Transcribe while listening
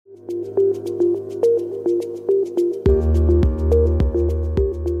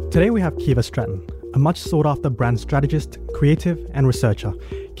Today we have Keeva Stratton, a much sought after brand strategist, creative and researcher.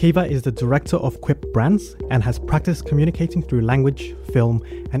 Keeva is the director of Quip Brands and has practiced communicating through language, film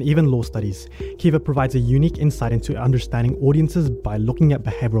and even law studies. Keeva provides a unique insight into understanding audiences by looking at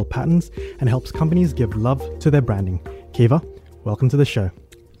behavioral patterns and helps companies give love to their branding. Keeva, welcome to the show.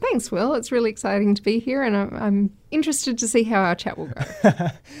 Thanks, Will. It's really exciting to be here and I'm interested to see how our chat will go.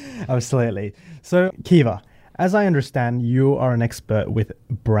 Absolutely. So, Keeva, as I understand, you are an expert with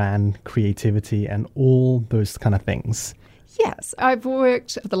brand creativity and all those kind of things. Yes, I've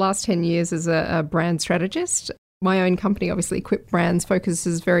worked for the last 10 years as a brand strategist. My own company, obviously, Quip Brands,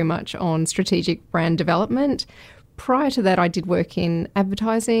 focuses very much on strategic brand development. Prior to that, I did work in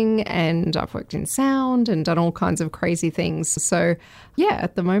advertising and I've worked in sound and done all kinds of crazy things. So, yeah,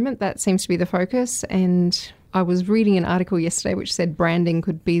 at the moment, that seems to be the focus. And I was reading an article yesterday which said branding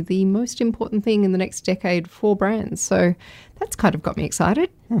could be the most important thing in the next decade for brands. So that's kind of got me excited.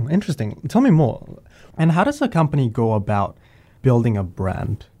 Interesting. Tell me more. And how does a company go about building a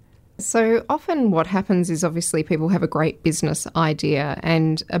brand? So often what happens is obviously people have a great business idea,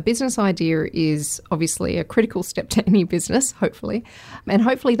 and a business idea is obviously a critical step to any business, hopefully. And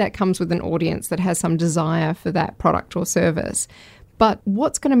hopefully that comes with an audience that has some desire for that product or service. But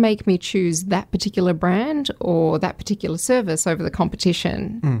what's going to make me choose that particular brand or that particular service over the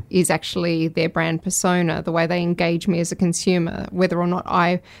competition is actually their brand persona, the way they engage me as a consumer, whether or not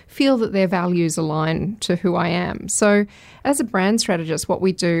I feel that their values align to who I am. So as a brand strategist, what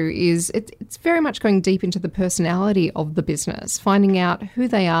we do is it's very much going deep into the personality of the business, finding out who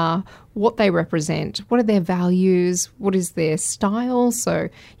they are, what they represent, what are their values, what is their style. So,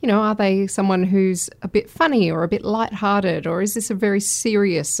 are they someone who's a bit funny or a bit lighthearted, or is this a very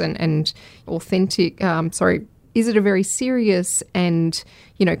serious and authentic, is it a very serious and,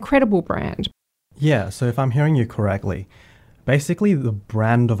 credible brand? Yeah, so if I'm hearing you correctly, basically the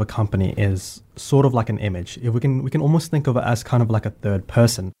brand of a company is sort of like an image. We can almost think of it as kind of like a third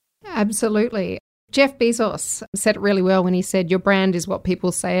person. Absolutely. Jeff Bezos said it really well when he said, your brand is what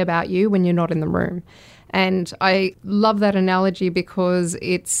people say about you when you're not in the room. And I love that analogy because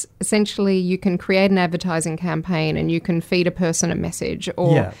it's essentially you can create an advertising campaign and you can feed a person a message,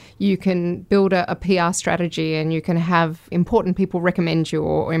 or you can build a PR strategy and you can have important people recommend you,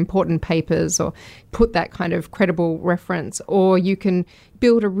 or important papers, or put that kind of credible reference, or you can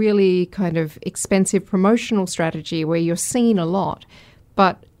build a really kind of expensive promotional strategy where you're seen a lot.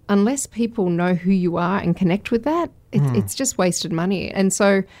 But unless people know who you are and connect with that, it's just wasted money. And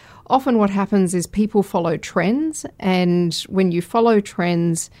so often what happens is people follow trends, and when you follow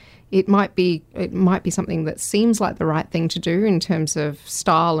trends, it might be something that seems like the right thing to do in terms of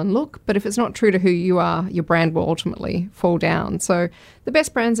style and look, but if it's not true to who you are, your brand will ultimately fall down. So the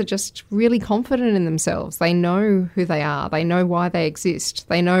best brands are just really confident in themselves. They know who they are. They know why they exist.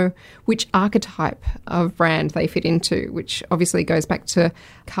 They know which archetype of brand they fit into, which obviously goes back to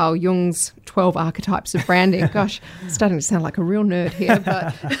Carl Jung's 12 archetypes of branding. Gosh, I'm starting to sound like a real nerd here,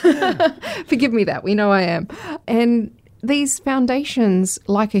 but forgive me that. We know I am. And these foundations,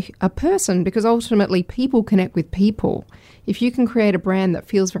 like a person, because ultimately people connect with people. If you can create a brand that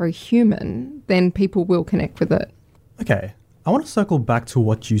feels very human, then people will connect with it. Okay. I want to circle back to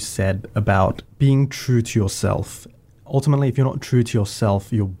what you said about being true to yourself. Ultimately, if you're not true to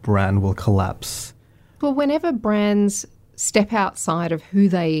yourself, your brand will collapse. Well, whenever brands step outside of who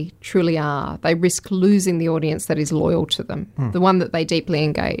they truly are, they risk losing the audience that is loyal to them, the one that they deeply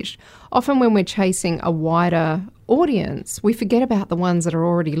engaged. Often when we're chasing a wider audience, we forget about the ones that are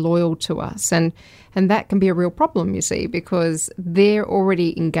already loyal to us. And that can be a real problem, you see, because they're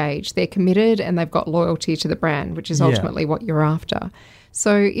already engaged, they're committed, and they've got loyalty to the brand, which is ultimately what you're after.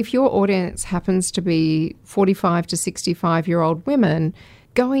 So if your audience happens to be 45 to 65-year-old women,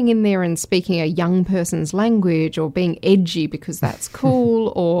 going in there and speaking a young person's language, or being edgy because that's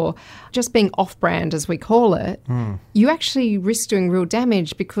cool, or just being off-brand, as we call it, you actually risk doing real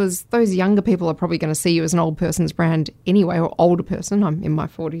damage, because those younger people are probably going to see you as an old person's brand anyway, or older person. I'm in my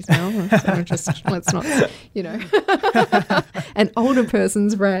 40s now, so just let's not, an older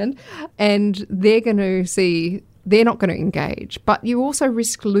person's brand, and they're not going to engage. But you also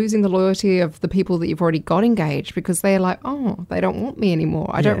risk losing the loyalty of the people that you've already got engaged, because they're like, oh, they don't want me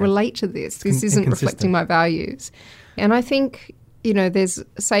anymore. I don't relate to this. This isn't reflecting my values. And I think, there's,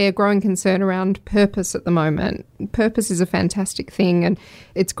 say, a growing concern around purpose at the moment. Purpose is a fantastic thing, and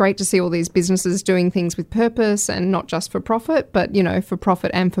it's great to see all these businesses doing things with purpose, and not just for profit, but, for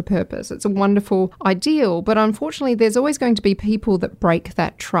profit and for purpose. It's a wonderful ideal, but unfortunately there's always going to be people that break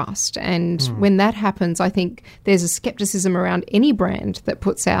that trust. And when that happens, I think there's a skepticism around any brand that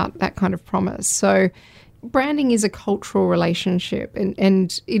puts out that kind of promise. So branding is a cultural relationship,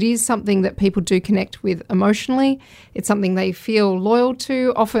 and it is something that people do connect with emotionally. It's something they feel loyal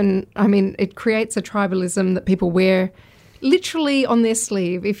to. Often, I mean, it creates a tribalism that people wear literally on their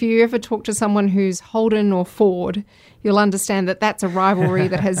sleeve. If you ever talk to someone who's Holden or Ford, you'll understand that that's a rivalry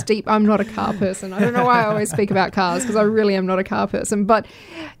that has deep... I'm not a car person. I don't know why I always speak about cars, because I really am not a car person. But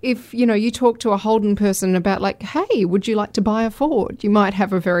if, you talk to a Holden person about like, hey, would you like to buy a Ford? You might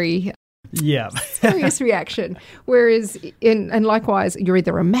have a very serious reaction. Whereas, and likewise, you're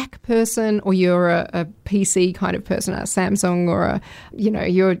either a Mac person or you're a PC kind of person, a Samsung, or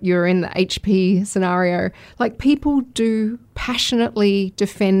you're in the HP scenario. Like, people do passionately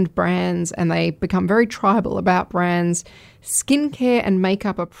defend brands and they become very tribal about brands. Skincare and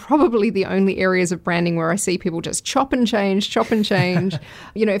makeup are probably the only areas of branding where I see people just chop and change.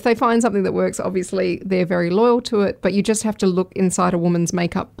 If they find something that works, obviously they're very loyal to it, but you just have to look inside a woman's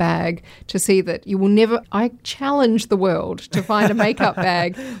makeup bag to see that you will never... I challenge the world to find a makeup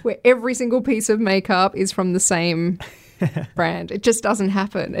bag where every single piece of makeup is from the same brand. It just doesn't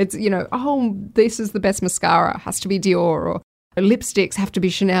happen. It's, this is the best mascara, has to be Dior, or lipsticks have to be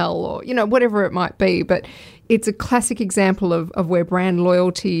Chanel, or, whatever it might be. But it's a classic example of where brand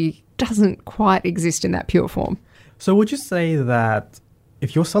loyalty doesn't quite exist in that pure form. So would you say that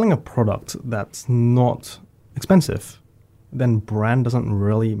if you're selling a product that's not expensive, then brand doesn't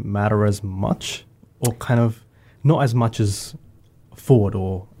really matter as much, or kind of not as much as Ford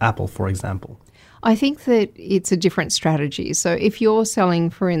or Apple, for example? I think that it's a different strategy. So if you're selling,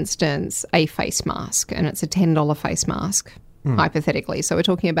 for instance, a face mask, and it's a $10 face mask, hypothetically. So we're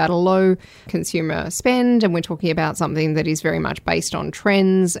talking about a low consumer spend, and we're talking about something that is very much based on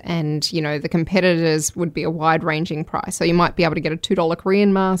trends, and, the competitors would be a wide-ranging price. So you might be able to get a $2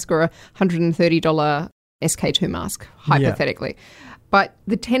 Korean mask or a $130 SK2 mask, hypothetically. Yeah. But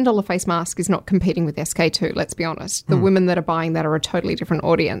the $10 face mask is not competing with SK2, let's be honest. The women that are buying that are a totally different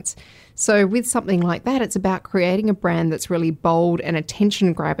audience. So with something like that, it's about creating a brand that's really bold and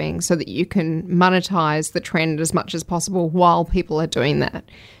attention-grabbing so that you can monetize the trend as much as possible while people are doing that.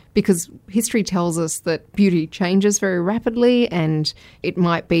 Because history tells us that beauty changes very rapidly, and it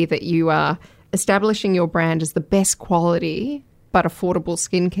might be that you are establishing your brand as the best quality but affordable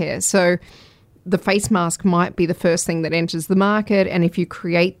skincare. So the face mask might be the first thing that enters the market, and if you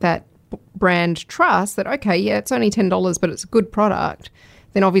create that brand trust that, okay, yeah, it's only $10, but it's a good product,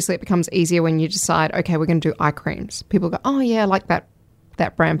 then obviously it becomes easier when you decide, okay, we're going to do eye creams. People go, oh, yeah, I like that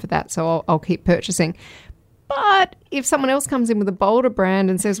brand for that, so I'll keep purchasing. But if someone else comes in with a bolder brand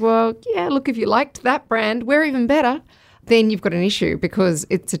and says, well, yeah, look, if you liked that brand, we're even better, then you've got an issue, because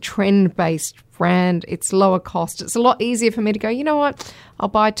it's a trend-based brand. It's lower cost. It's a lot easier for me to go, you know what, I'll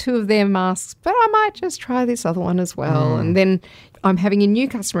buy 2 of their masks, but I might just try this other one as well. And then I'm having a new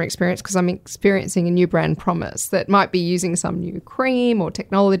customer experience because I'm experiencing a new brand promise that might be using some new cream or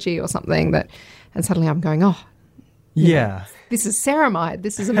technology or something and suddenly I'm going, this is ceramide.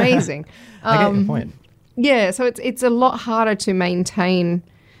 This is amazing. I get your point. Yeah, so it's a lot harder to maintain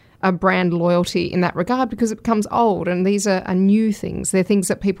a brand loyalty in that regard because it becomes old, and these are new things. They're things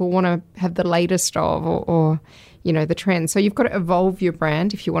that people want to have the latest of or the trend. So you've got to evolve your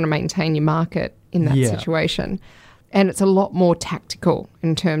brand if you want to maintain your market in that situation. And it's a lot more tactical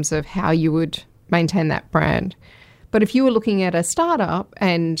in terms of how you would maintain that brand. But if you were looking at a startup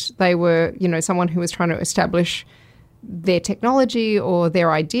and they were, someone who was trying to establish their technology or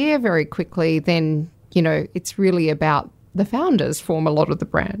their idea very quickly, then, it's really about the founders form a lot of the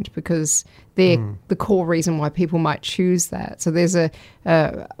brand because they're the core reason why people might choose that. So there's a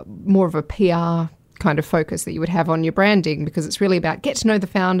more of a PR kind of focus that you would have on your branding, because it's really about get to know the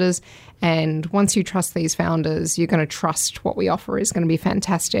founders, and once you trust these founders, you're going to trust what we offer is going to be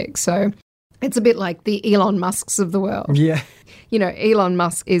fantastic. So it's a bit like the Elon Musks of the world. Yeah. Elon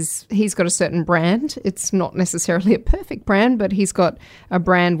Musk he's got a certain brand. It's not necessarily a perfect brand, but he's got a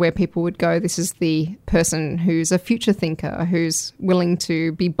brand where people would go, this is the person who's a future thinker, who's willing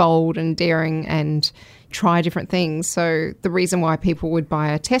to be bold and daring and try different things. So the reason why people would buy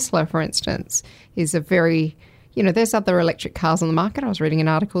a Tesla, for instance, is a very, there's other electric cars on the market. I was reading an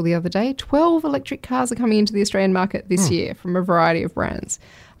article the other day. 12 electric cars are coming into the Australian market this year from a variety of brands.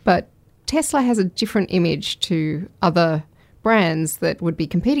 But Tesla has a different image to other brands that would be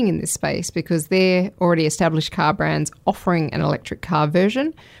competing in this space because they're already established car brands offering an electric car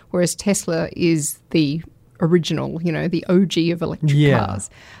version, whereas Tesla is the original, the OG of electric cars.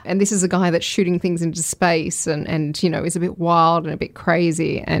 And this is a guy that's shooting things into space and is a bit wild and a bit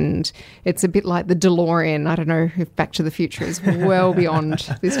crazy. And it's a bit like the DeLorean. I don't know if Back to the Future is well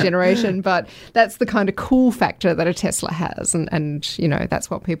beyond this generation, but that's the kind of cool factor that a Tesla has. And that's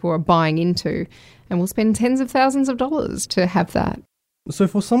what people are buying into. And will spend tens of thousands of dollars to have that. So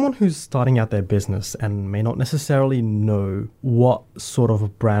for someone who's starting out their business and may not necessarily know what sort of a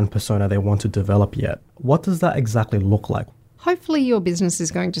brand persona they want to develop yet, what does that exactly look like? Hopefully your business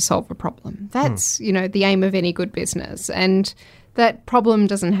is going to solve a problem. That's, the aim of any good business. And that problem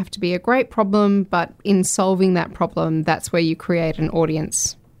doesn't have to be a great problem, but in solving that problem, that's where you create an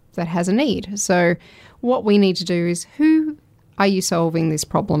audience that has a need. So what we need to do is, who are you solving this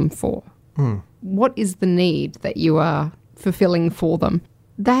problem for? What is the need that you are fulfilling for them?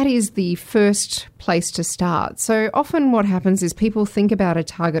 That is the first place to start. So often what happens is people think about a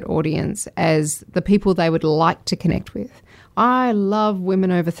target audience as the people they would like to connect with. I love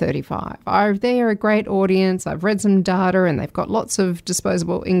women over 35. They're a great audience. I've read some data and they've got lots of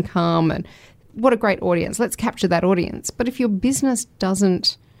disposable income, and what a great audience. Let's capture that audience. But if your business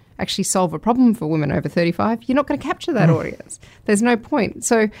doesn't actually solve a problem for women over 35, you're not going to capture that audience. There's no point.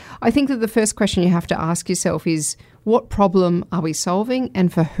 So I think that the first question you have to ask yourself is, what problem are we solving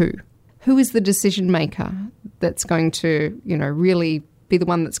and for who? Who is the decision maker that's going to, really be the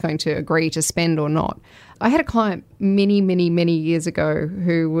one that's going to agree to spend or not? I had a client many, many, many years ago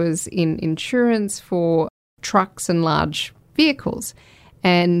who was in insurance for trucks and large vehicles.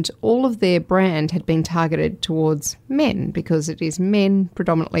 And all of their brand had been targeted towards men because it is men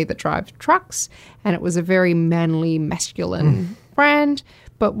predominantly that drive trucks, and it was a very manly, masculine brand.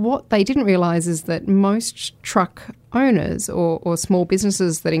 But what they didn't realise is that most truck owners or small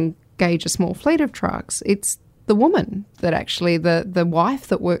businesses that engage a small fleet of trucks, it's the woman that actually, the wife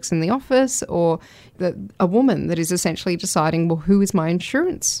that works in the office, or a woman that is essentially deciding, well, who is my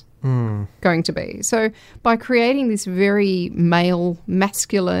insurance going to be? So by creating this very male,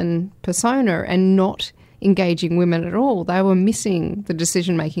 masculine persona and not engaging women at all, they were missing the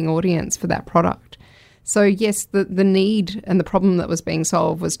decision-making audience for that product. So yes, the need and the problem that was being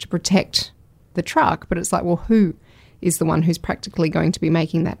solved was to protect the truck, but it's like, well, who is the one who's practically going to be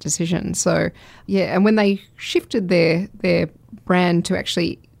making that decision? So yeah, and when they shifted their brand to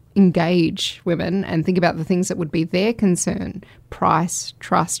actually engage women and think about the things that would be their concern, price,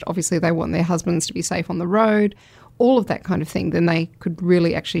 trust, obviously they want their husbands to be safe on the road, all of that kind of thing, then they could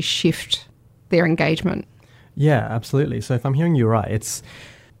really actually shift their engagement. Yeah, absolutely. So if I'm hearing you right, it's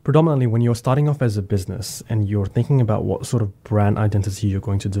predominantly when you're starting off as a business and you're thinking about what sort of brand identity you're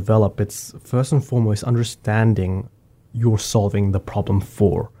going to develop, it's first and foremost understanding you're solving the problem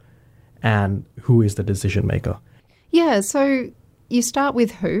for and who is the decision maker. Yeah, so you start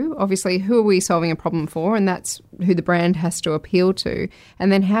with who. Obviously, who are we solving a problem for? And that's who the brand has to appeal to.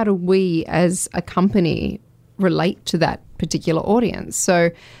 And then how do we as a company relate to that particular audience?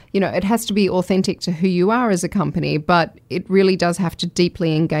 So, it has to be authentic to who you are as a company, but it really does have to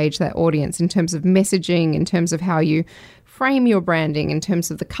deeply engage that audience in terms of messaging, in terms of how you frame your branding, in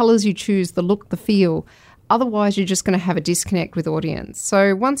terms of the colours you choose, the look, the feel. Otherwise, you're just going to have a disconnect with audience.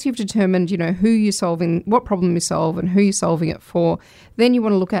 So once you've determined, who you're solving, what problem you solve and who you're solving it for, then you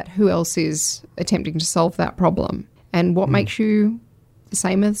want to look at who else is attempting to solve that problem and what makes you the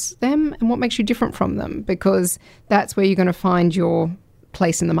same as them and what makes you different from them, because that's where you're going to find your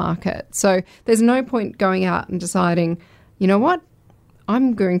place in the market. So there's no point going out and deciding, you know what,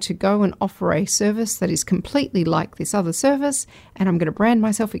 I'm going to go and offer a service that is completely like this other service, and I'm going to brand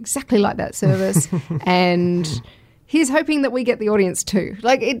myself exactly like that service. And here's hoping that we get the audience too.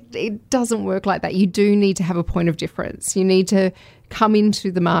 Like it doesn't work like that. You do need to have a point of difference. You need to come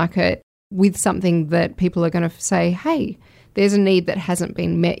into the market with something that people are going to say, hey, there's a need that hasn't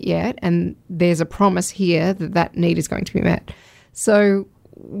been met yet, and there's a promise here that that need is going to be met. So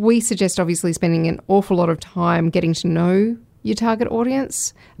we suggest obviously spending an awful lot of time getting to know your target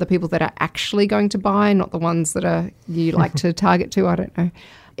audience, the people that are actually going to buy, not the ones that you like to target to. I don't know.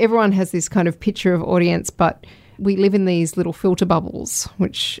 Everyone has this kind of picture of audience, but we live in these little filter bubbles,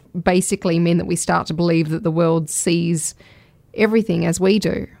 which basically mean that we start to believe that the world sees everything as we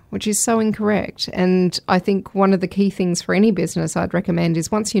do, which is so incorrect. And I think one of the key things for any business I'd recommend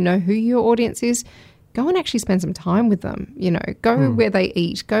is once you know who your audience is, go and actually spend some time with them. Go where they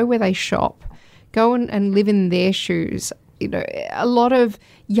eat, go where they shop, go and live in their shoes. A lot of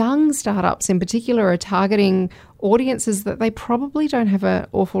young startups in particular are targeting audiences that they probably don't have an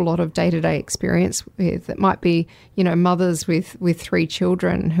awful lot of day-to-day experience with. It might be, mothers with 3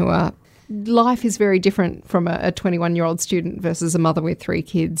 children who are life is very different from a 21-year-old student versus a mother with 3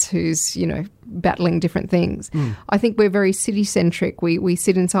 kids who's, battling different things. I think we're very city-centric. We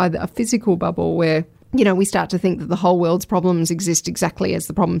sit inside a physical bubble where, we start to think that the whole world's problems exist exactly as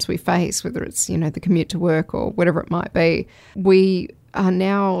the problems we face, whether it's, the commute to work or whatever it might be. We are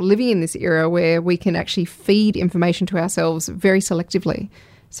now living in this era where we can actually feed information to ourselves very selectively.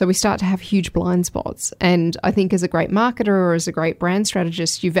 So we start to have huge blind spots. And I think as a great marketer or as a great brand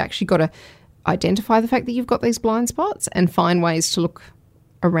strategist, you've actually got to identify the fact that you've got these blind spots and find ways to look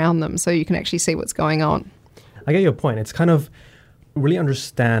around them so you can actually see what's going on. I get your point. It's kind of really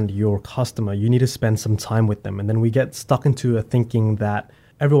understand your customer. You need to spend some time with them. And then we get stuck into a thinking that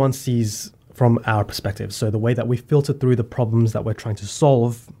everyone sees from our perspective. So the way that we filter through the problems that we're trying to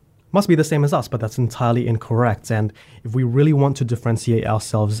solve must be the same as us, but that's entirely incorrect. And if we really want to differentiate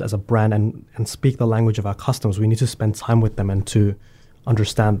ourselves as a brand and speak the language of our customers, we need to spend time with them and to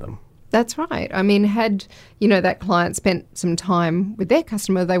understand them. That's right. I mean, had, that client spent some time with their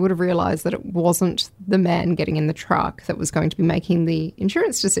customer, they would have realised that it wasn't the man getting in the truck that was going to be making the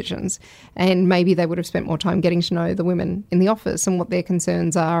insurance decisions. And maybe they would have spent more time getting to know the women in the office and what their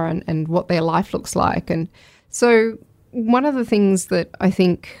concerns are and what their life looks like. And so one of the things that I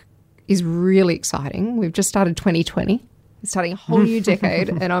think is really exciting, we've just started 2020. Starting a whole new decade,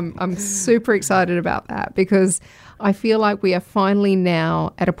 and I'm super excited about that because I feel like we are finally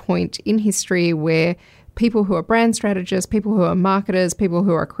now at a point in history where people who are brand strategists, people who are marketers, people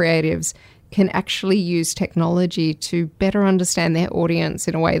who are creatives can actually use technology to better understand their audience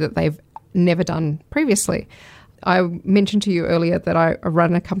in a way that they've never done previously. I mentioned to you earlier that I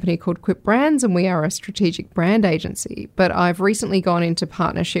run a company called Quip Brands and we are a strategic brand agency, but I've recently gone into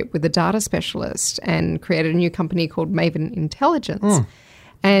partnership with a data specialist and created a new company called Maven Intelligence.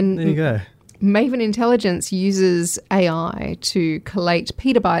 And there you go. Maven Intelligence uses AI to collate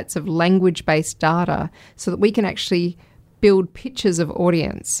petabytes of language-based data so that we can actually build pictures of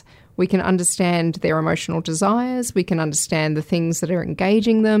audience. We can understand their emotional desires. We can understand the things that are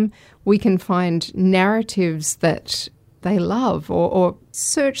engaging them. We can find narratives that they love or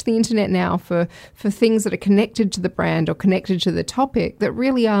search the internet now for things that are connected to the brand or connected to the topic that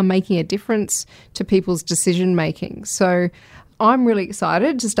really are making a difference to people's decision making. So I'm really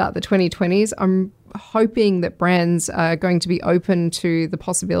excited to start the 2020s. I'm hoping that brands are going to be open to the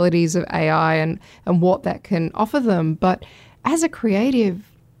possibilities of AI and what that can offer them. But as a creative,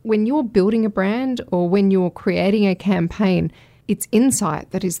 when you're building a brand or when you're creating a campaign, it's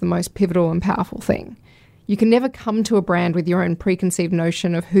insight that is the most pivotal and powerful thing. You can never come to a brand with your own preconceived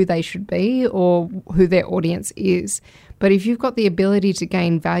notion of who they should be or who their audience is. But if you've got the ability to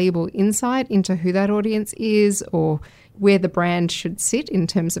gain valuable insight into who that audience is or where the brand should sit in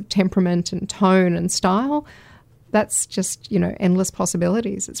terms of temperament and tone and style, that's just, endless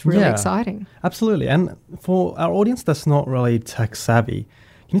possibilities. It's really exciting. Absolutely. And for our audience that's not really tech savvy,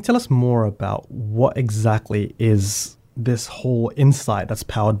 can you tell us more about what exactly is this whole insight that's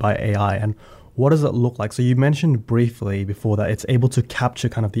powered by AI and what does it look like? So you mentioned briefly before that it's able to capture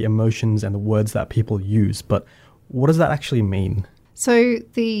kind of the emotions and the words that people use, but what does that actually mean? So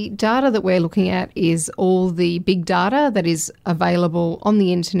the data that we're looking at is all the big data that is available on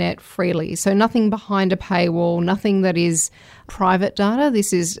the internet freely. So nothing behind a paywall, nothing that is private data.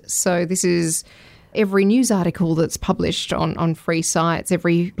 This is every news article that's published on free sites,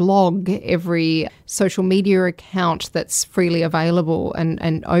 every blog, every social media account that's freely available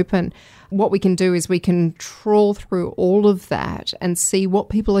and open. What we can do is we can trawl through all of that and see what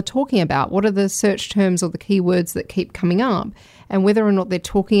people are talking about. What are the search terms or the keywords that keep coming up and whether or not they're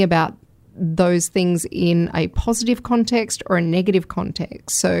talking about those things in a positive context or a negative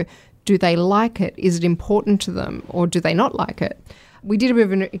context. So do they like it? Is it important to them or do they not like it? We did a bit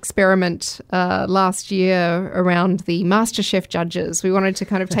of an experiment last year around the MasterChef judges. We wanted to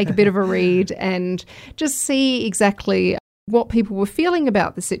kind of take a bit of a read and just see exactly what people were feeling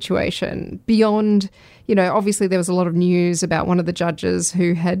about the situation beyond, obviously there was a lot of news about one of the judges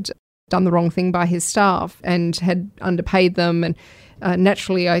who had done the wrong thing by his staff and had underpaid them. And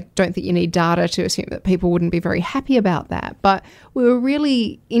naturally, I don't think you need data to assume that people wouldn't be very happy about that. But we were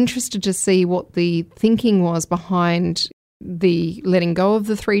really interested to see what the thinking was behind the letting go of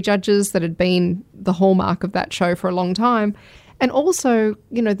the 3 judges that had been the hallmark of that show for a long time. And also,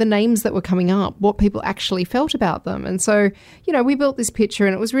 the names that were coming up, what people actually felt about them. And so, we built this picture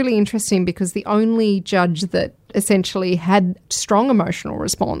and it was really interesting because the only judge that essentially had strong emotional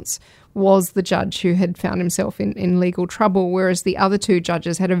response was the judge who had found himself in legal trouble, whereas the other two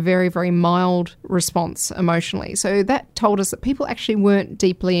judges had a very, very mild response emotionally. So that told us that people actually weren't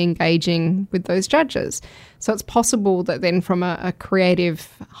deeply engaging with those judges. So it's possible that then from a creative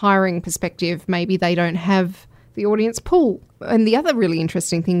hiring perspective, maybe they don't have the audience pull. And the other really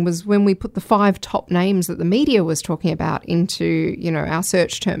interesting thing was when we put the 5 top names that the media was talking about into, our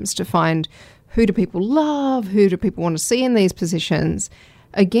search terms to find who do people love, who do people want to see in these positions.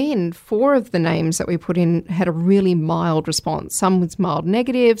 Again, 4 of the names that we put in had a really mild response. Some was mild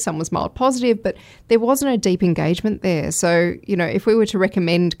negative, some was mild positive, but there wasn't a deep engagement there. So, if we were to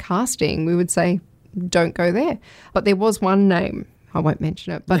recommend casting, we would say, don't go there. But there was one name, I won't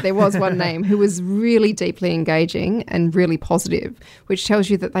mention it, but there was one name who was really deeply engaging and really positive, which tells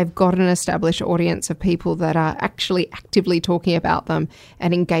you that they've got an established audience of people that are actually actively talking about them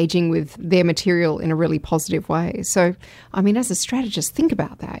and engaging with their material in a really positive way. So, as a strategist, think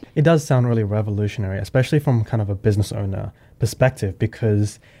about that. It does sound really revolutionary, especially from kind of a business owner perspective,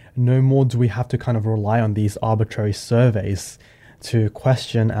 because no more do we have to kind of rely on these arbitrary surveys to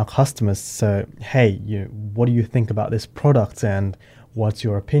question our customers. So, hey, what do you think about this product and what's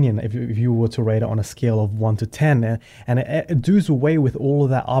your opinion? If you were to rate it on a scale of 1 to 10, and it does away with all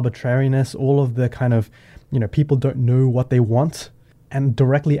of that arbitrariness, all of the kind of, people don't know what they want, and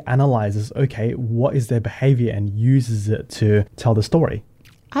directly analyzes, okay, what is their behavior, and uses it to tell the story.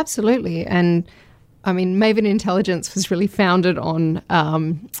 Absolutely. And Maven Intelligence was really founded on,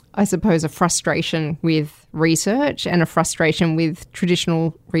 I suppose, a frustration with research and a frustration with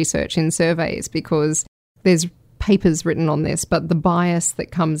traditional research in surveys, because there's papers written on this, but the bias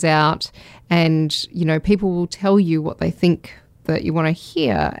that comes out and, people will tell you what they think that you want to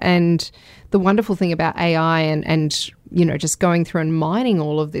hear. And the wonderful thing about AI and just going through and mining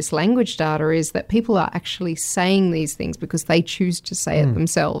all of this language data is that people are actually saying these things because they choose to say it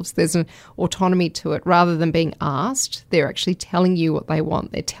themselves. There's an autonomy to it. Rather than being asked, they're actually telling you what they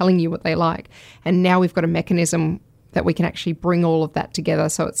want. They're telling you what they like. And now we've got a mechanism that we can actually bring all of that together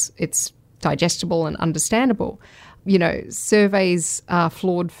so it's digestible and understandable. Surveys are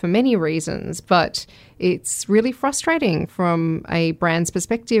flawed for many reasons, but it's really frustrating from a brand's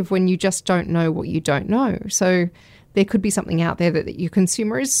perspective when you just don't know what you don't know. So there could be something out there that your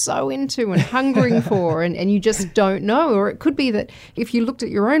consumer is so into and hungering for and you just don't know. Or it could be that if you looked at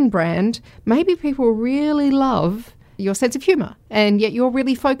your own brand, maybe people really love your sense of humour, and yet you're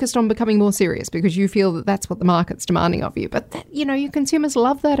really focused on becoming more serious because you feel that that's what the market's demanding of you. But that, your consumers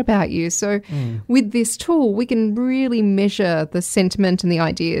love that about you. So with this tool, we can really measure the sentiment and the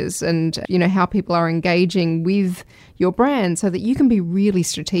ideas and, how people are engaging with your brand so that you can be really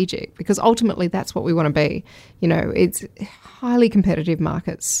strategic, because ultimately that's what we want to be. It's highly competitive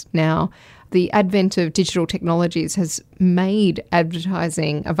markets now. The advent of digital technologies has made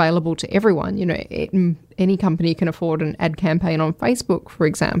advertising available to everyone. Any company can afford an ad campaign on Facebook, for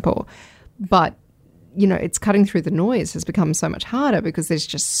example. But, it's cutting through the noise has become so much harder because there's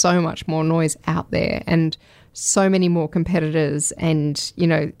just so much more noise out there and so many more competitors. And,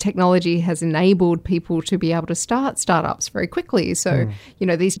 technology has enabled people to be able to start startups very quickly. So,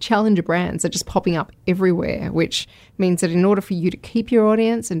 these challenger brands are just popping up everywhere, which means that in order for you to keep your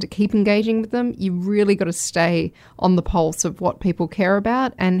audience and to keep engaging with them, you really got to stay on the pulse of what people care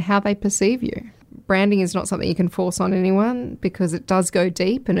about and how they perceive you. Branding is not something you can force on anyone because it does go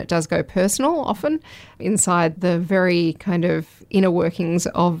deep and it does go personal often inside the very kind of inner workings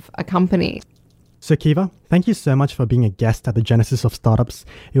of a company. So Keeva, thank you so much for being a guest at the Genesis of Startups.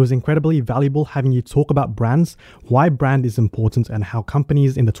 It was incredibly valuable having you talk about brands, why brand is important, and how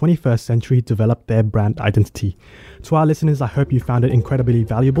companies in the 21st century develop their brand identity. To our listeners, I hope you found it incredibly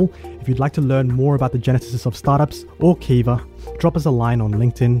valuable. If you'd like to learn more about the Genesis of Startups or Keeva, drop us a line on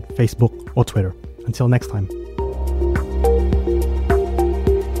LinkedIn, Facebook, or Twitter. Until next time.